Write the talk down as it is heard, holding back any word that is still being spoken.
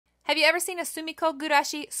Have you ever seen a Sumikko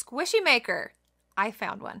Gurashi squishy maker? I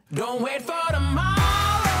found one. Don't wait for tomorrow.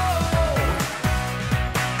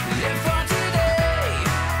 Live for today.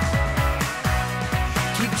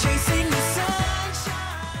 Keep chasing the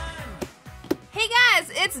sunshine. Hey guys,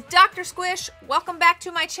 it's Dr. Squish. Welcome back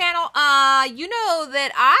to my channel. You know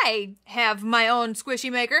that I have my own squishy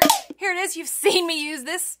maker. Here it is. You've seen me use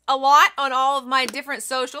this a lot on all of my different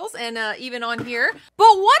socials and even on here.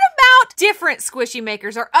 But what about different squishy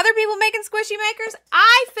makers? Are other people making squishy makers?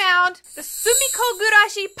 I found the Sumikko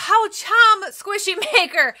Gurashi Poucham squishy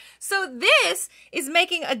maker. So this is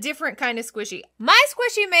making a different kind of squishy. My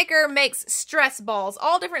squishy maker makes stress balls,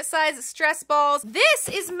 all different sizes stress balls. This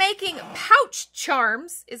is making pouch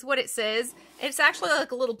charms, is what it says. It's actually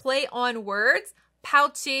like a little play on words.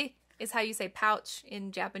 Pouchy is how you say pouch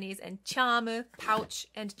in Japanese, and charm, pouch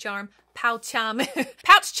and charm, poucham,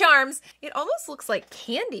 pouch charms. It almost looks like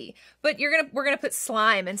candy, but we're gonna put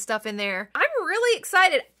slime and stuff in there. I'm really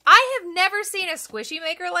excited. I have never seen a squishy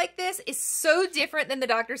maker like this. It's so different than the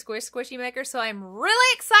Doctor Squish squishy maker, so I'm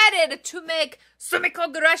really excited to make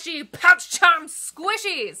Sumikko Gurashi pouch charm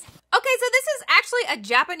squishies. Okay, so this is actually a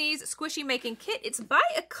Japanese squishy making kit. It's by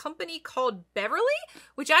a company called Beverly,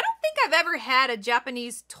 which I don't think I've ever had a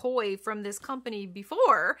Japanese toy from this company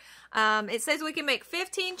before. It says we can make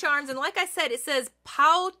 15 charms, and like I said, it says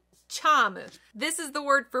poucham. This is the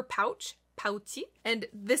word for pouch, pouchi, and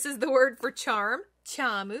this is the word for charm,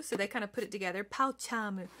 chamu, so they kind of put it together,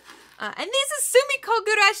 pouchamu. And this is Sumikko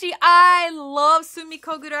Gurashi. I love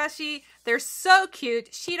Sumikko Gurashi. They're so cute.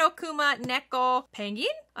 Shirokuma, Neko, Penguin,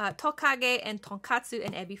 Tokage, and Tonkatsu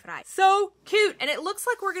and Ebi fry. So cute. And it looks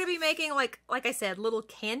like we're going to be making, like I said, little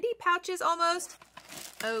candy pouches almost.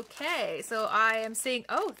 Okay, so I am seeing,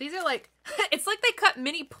 oh, these are like, it's like they cut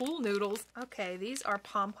mini pool noodles. Okay, these are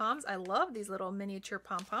pom-poms. I love these little miniature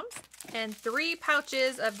pom-poms. And 3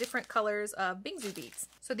 pouches of different colors of bingsu beads.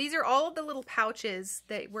 So these are all of the little pouches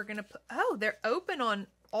that we're gonna put, oh, they're open on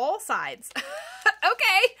all sides.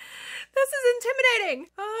 Okay, this is intimidating.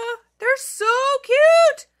 They're so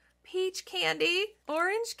cute. Peach candy,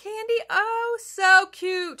 orange candy, oh, so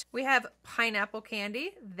cute. We have pineapple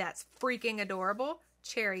candy, that's freaking adorable.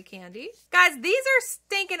 Cherry candy. Guys, these are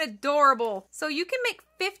stinking adorable. So you can make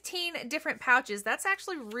 15 different pouches. That's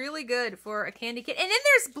actually really good for a candy kit. And then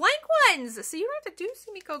there's blank ones. So you don't have to do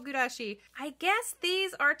Sumikko Gurashi. I guess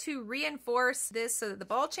these are to reinforce this so that the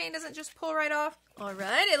ball chain doesn't just pull right off. All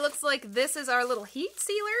right, it looks like this is our little heat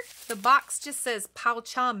sealer. The box just says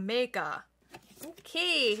Poucham Meika.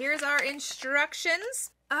 Okay, here's our instructions.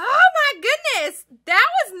 Oh my goodness, that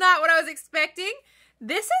was not what I was expecting.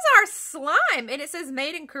 This is our slime, and it says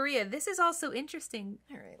made in Korea. This is also interesting.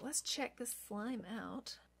 All right, let's check this slime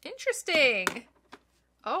out. Interesting.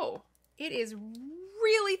 Oh, it is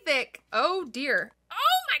really thick. Oh dear.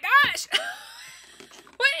 Oh my gosh.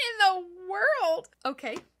 What in the world?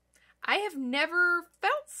 Okay, I have never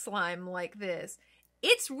felt slime like this.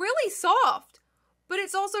 It's really soft, but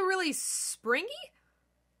it's also really springy.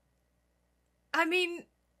 I mean,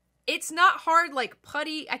 it's not hard like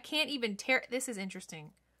putty. I can't even tear. This is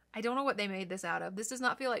interesting. I don't know what they made this out of. This does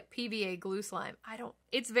not feel like PVA glue slime.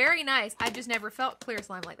 It's very nice. I've just never felt clear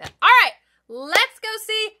slime like that. All right, let's go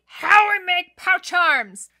see how we make pouch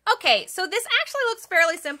charms. Okay, so this actually looks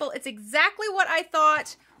fairly simple. It's exactly what I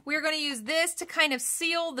thought. We're going to use this to kind of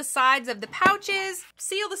seal the sides of the pouches,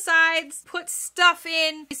 seal the sides, put stuff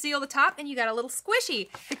in, seal the top, and you got a little squishy.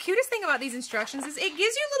 The cutest thing about these instructions is it gives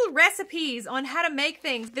you little recipes on how to make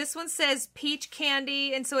things. This one says peach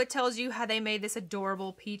candy, and so it tells you how they made this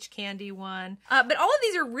adorable peach candy one. But all of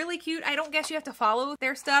these are really cute. I don't guess you have to follow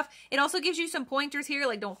their stuff. It also gives you some pointers here,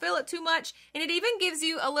 like don't fill it too much, and it even gives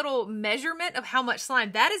you a little measurement of how much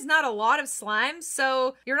slime. That is not a lot of slime,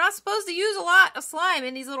 so you're not supposed to use a lot of slime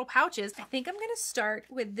in these little pouches. I think I'm gonna start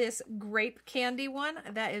with this grape candy one.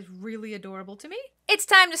 That is really adorable to me. It's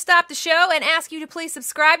time to stop the show and ask you to please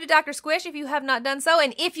subscribe to Dr. Squish if you have not done so,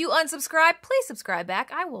 and if you unsubscribe, please subscribe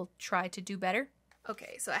back. I will try to do better.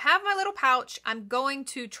 Okay, so I have my little pouch. I'm going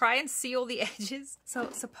to try and seal the edges. So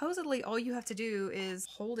supposedly all you have to do is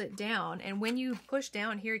hold it down, and when you push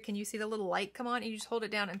down here, can you see the little light come on? And you just hold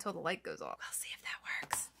it down until the light goes off. I'll see if that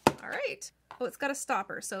works. All right. Oh, it's got a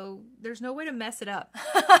stopper, so there's no way to mess it up.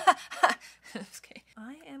 Okay.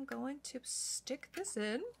 I am going to stick this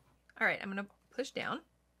in. All right, I'm gonna push down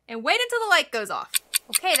and wait until the light goes off.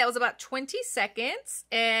 Okay, that was about 20 seconds,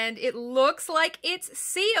 and it looks like it's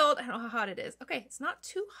sealed. I don't know how hot it is. Okay, it's not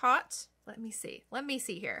too hot. Let me see. Let me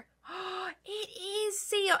see here. It is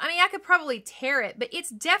sealed. I mean, I could probably tear it, but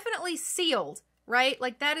it's definitely sealed, right?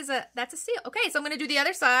 Like that's a seal. Okay, so I'm gonna do the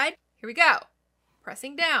other side. Here we go.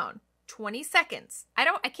 Pressing down. 20 seconds. I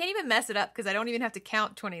can't even mess it up because I don't even have to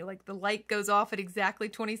count 20. Like the light goes off at exactly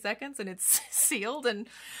 20 seconds and it's sealed and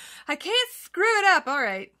I can't screw it up. All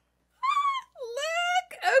right.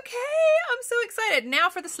 Look, okay, I'm so excited. Now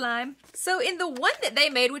for the slime. So in the one that they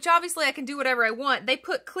made, which obviously I can do whatever I want, they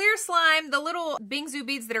put clear slime, the little bingsu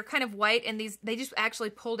beads that are kind of white, and they just actually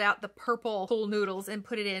pulled out the purple pool noodles and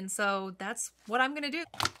put it in. So that's what I'm gonna do.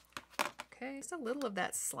 Okay, just a little of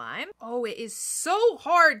that slime. Oh, it is so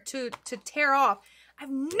hard to tear off. I've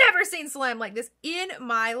never seen slime like this in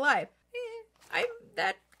my life.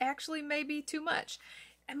 That actually may be too much.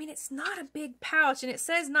 I mean, it's not a big pouch, and it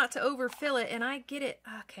says not to overfill it, and I get it.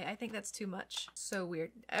 Okay, I think that's too much. So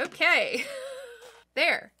weird. Okay.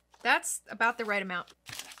 There. That's about the right amount.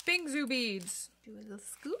 Bingsu beads. Do a little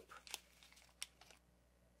scoop.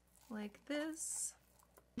 Like this.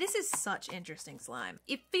 This is such interesting slime.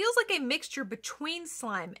 It feels like a mixture between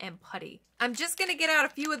slime and putty. I'm just gonna get out a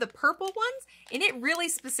few of the purple ones, and it really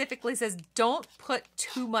specifically says don't put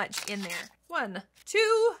too much in there. 1,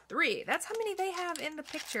 2, 3. That's how many they have in the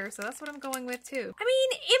picture, so that's what I'm going with too. I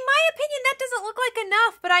mean, in my opinion, that doesn't look like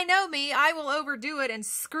enough, but I know me, I will overdo it and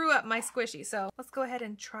screw up my squishy. So let's go ahead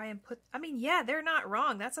and try and put, I mean, yeah, they're not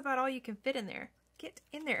wrong. That's about all you can fit in there. Get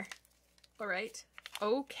in there. All right.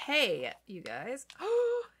 Okay, you guys.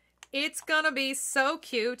 Oh, it's gonna be so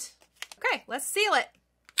cute. Okay, let's seal it.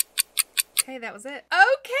 Okay, that was it.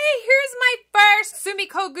 Okay, here's my first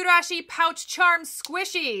Sumikko Gurashi pouch charm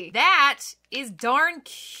squishy. That is darn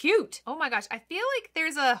cute. Oh my gosh, I feel like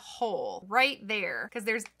there's a hole right there because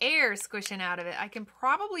there's air squishing out of it. I can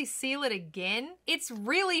probably seal it again. It's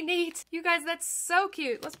really neat. You guys, that's so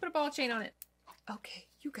cute. Let's put a ball chain on it. Okay,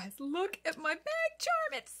 you guys, look at my bag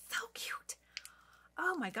charm. It's so cute.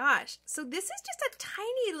 Oh my gosh. So this is just a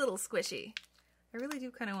tiny little squishy. I really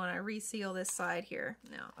do kind of want to reseal this side here.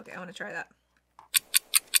 No, okay, I want to try that.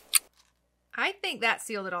 I think that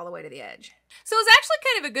sealed it all the way to the edge. So it's actually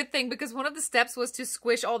kind of a good thing because one of the steps was to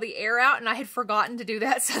squish all the air out and I had forgotten to do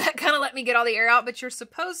that. So that kind of let me get all the air out, but you're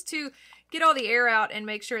supposed to get all the air out and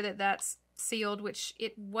make sure that that's sealed, which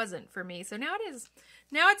it wasn't for me. So now it is.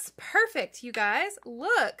 Now it's perfect, you guys.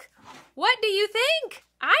 Look, what do you think?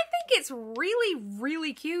 I think it's really,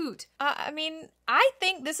 really cute. I mean, I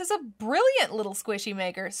think this is a brilliant little squishy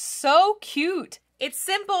maker. So cute. It's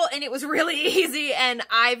simple and it was really easy and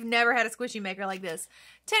I've never had a squishy maker like this.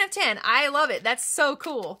 10 of 10. I love it. That's so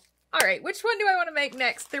cool. All right, which one do I want to make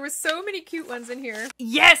next? There was so many cute ones in here.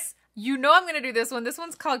 Yes! You know I'm gonna do this one. This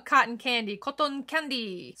one's called Cotton Candy. Cotton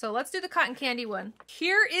Candy. So let's do the Cotton Candy one.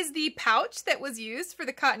 Here is the pouch that was used for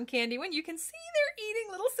the Cotton Candy one. You can see they're eating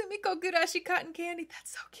little Sumikko Gurashi cotton candy.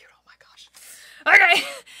 That's so cute. Oh my gosh. Okay.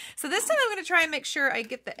 So this time I'm gonna try and make sure I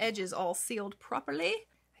get the edges all sealed properly.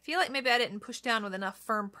 I feel like maybe I didn't push down with enough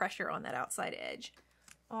firm pressure on that outside edge.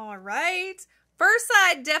 All right. First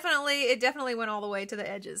side, it definitely went all the way to the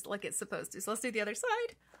edges like it's supposed to. So let's do the other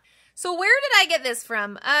side. So where did I get this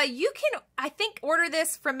from? You can, I think, order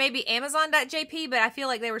this from maybe Amazon.jp, but I feel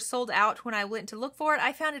like they were sold out when I went to look for it.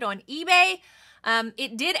 I found it on eBay.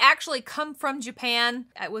 It did actually come from Japan.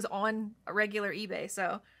 It was on a regular eBay,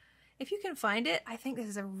 so if you can find it, I think this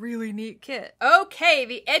is a really neat kit. Okay,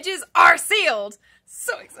 the edges are sealed.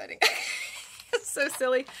 So exciting. It's so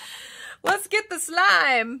silly. Let's get the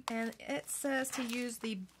slime. And it says to use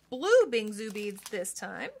the blue bingsu beads this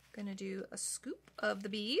time. Gonna do a scoop of the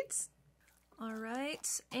beads. All right,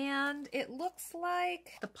 and it looks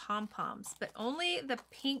like the pom-poms, but only the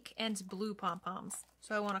pink and blue pom-poms.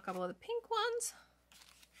 So I want a couple of the pink ones,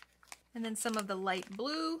 and then some of the light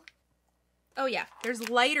blue. Oh yeah, there's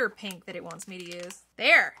lighter pink that it wants me to use.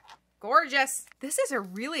 There, gorgeous. This is a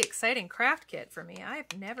really exciting craft kit for me.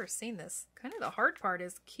 I've never seen this. Kind of the hard part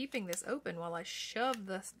is keeping this open while I shove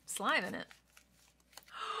the slime in it.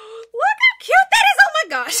 Look how cute that is! Oh my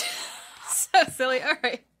gosh! So silly. All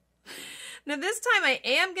right. Now this time I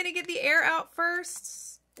am going to get the air out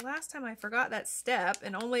first. Last time I forgot that step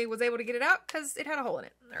and only was able to get it out because it had a hole in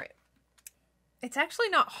it. All right. It's actually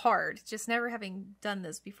not hard. Just never having done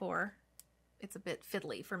this before. It's a bit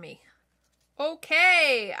fiddly for me.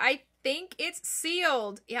 Okay. I think it's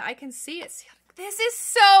sealed. Yeah, I can see it sealed. This is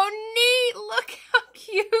so neat. Look how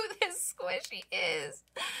cute this squishy is.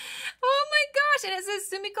 Oh my gosh. And it says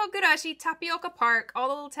Sumikko Gurashi Tapioca Park. All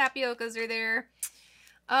the little tapiocas are there.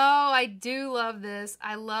 Oh, I do love this.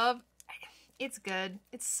 It's good.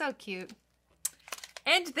 It's so cute.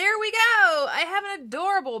 And there we go. I have an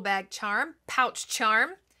adorable bag charm, pouch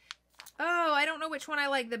charm. Oh, I don't know which one I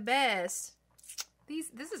like the best.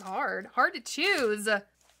 This is hard to choose.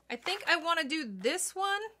 I think I want to do this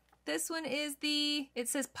one. This one is it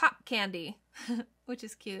says pop candy, which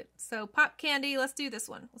is cute. So pop candy, let's do this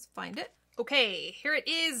one. Let's find it. Okay, here it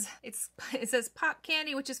is. It says pop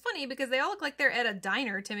candy, which is funny because they all look like they're at a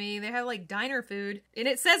diner to me. They have like diner food. And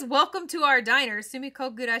it says, welcome to our diner,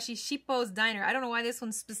 Sumikko Gurashi Shippo's Diner. I don't know why this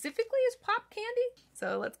one specifically is pop candy.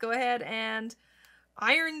 So let's go ahead and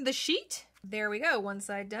iron the sheet. There we go, one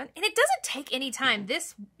side done. And it doesn't take any time.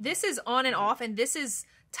 This is on and off, and this is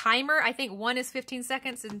timer. I think 1 is 15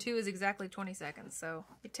 seconds and 2 is exactly 20 seconds. So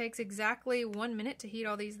it takes exactly 1 minute to heat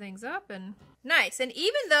all these things up, and nice. And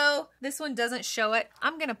even though this one doesn't show it,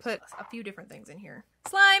 I'm gonna put a few different things in here.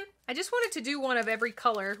 Slime. I just wanted to do one of every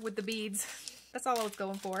color with the beads. That's all I was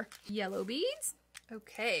going for. Yellow beads.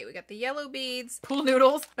 Okay, we got the yellow beads, pool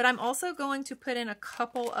noodles, but I'm also going to put in a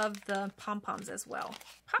couple of the pom-poms as well.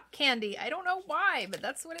 Pop candy. I don't know why, but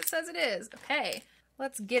that's what it says it is. Okay,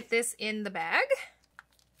 let's get this in the bag.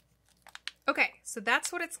 Okay, so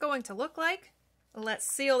that's what it's going to look like. Let's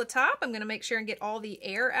seal the top. I'm going to make sure and get all the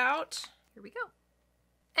air out. Here we go.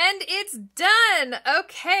 And it's done!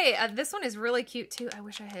 Okay, this one is really cute too. I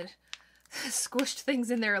wish I had squished things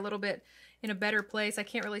in there a little bit in a better place. I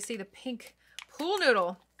can't really see the pink pool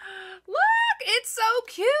noodle. Look, it's so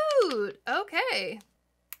cute! Okay.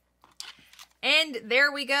 And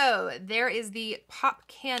there we go. There is the pop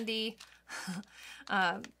candy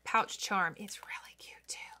pouch charm. It's really cute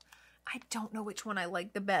too. I don't know which one I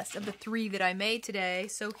like the best of the 3 that I made today.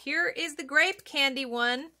 So here is the grape candy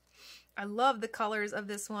one. I love the colors of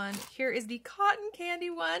this one. Here is the cotton candy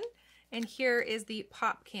one. And here is the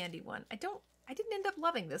pop candy one. I didn't end up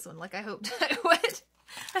loving this one like I hoped I would.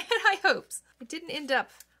 I had high hopes. It didn't end up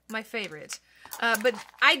my favorite. But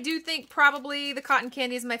I do think probably the cotton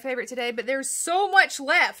candy is my favorite today, but there's so much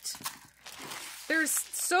left. There's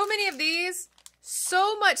so many of these,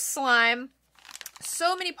 so much slime,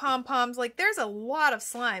 so many pom-poms. Like, there's a lot of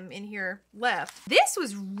slime in here left. This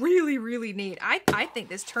was really, really neat. I think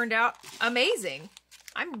this turned out amazing.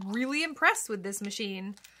 I'm really impressed with this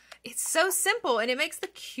machine. It's so simple, and it makes the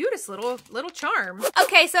cutest little charm.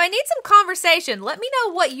 Okay, so I need some conversation. Let me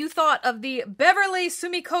know what you thought of the Beverly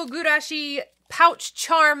Sumikko Gurashi pouch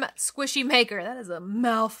charm squishy maker. That is a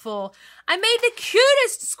mouthful. I made the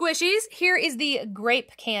cutest squishies. Here is the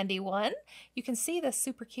grape candy one. You can see the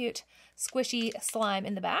super cute squishy slime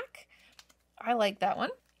in the back. I like that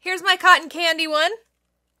one. Here's my cotton candy one.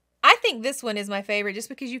 I think this one is my favorite just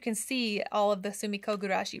because you can see all of the Sumikko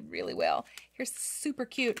Gurashi really well. Here's super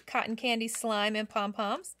cute cotton candy slime and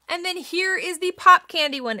pom-poms. And then here is the pop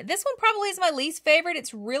candy one. This one probably is my least favorite.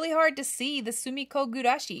 It's really hard to see the Sumikko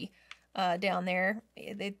Gurashi down there.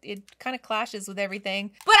 It kind of clashes with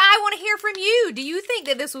everything. But I want to hear from you. Do you think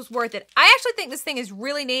that this was worth it? I actually think this thing is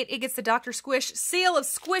really neat. It gets the Doctor Squish seal of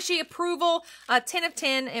squishy approval. 10 of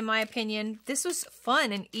 10 in my opinion. This was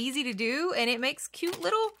fun and easy to do, and it makes cute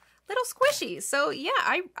little squishies. So yeah,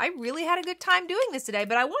 I really had a good time doing this today,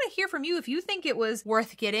 but I want to hear from you if you think it was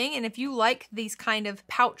worth getting and if you like these kind of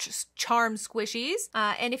pouch charm squishies.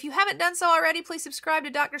 And if you haven't done so already, please subscribe to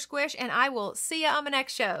Dr. Squish, and I will see you on the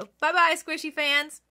next show. Bye-bye, squishy fans.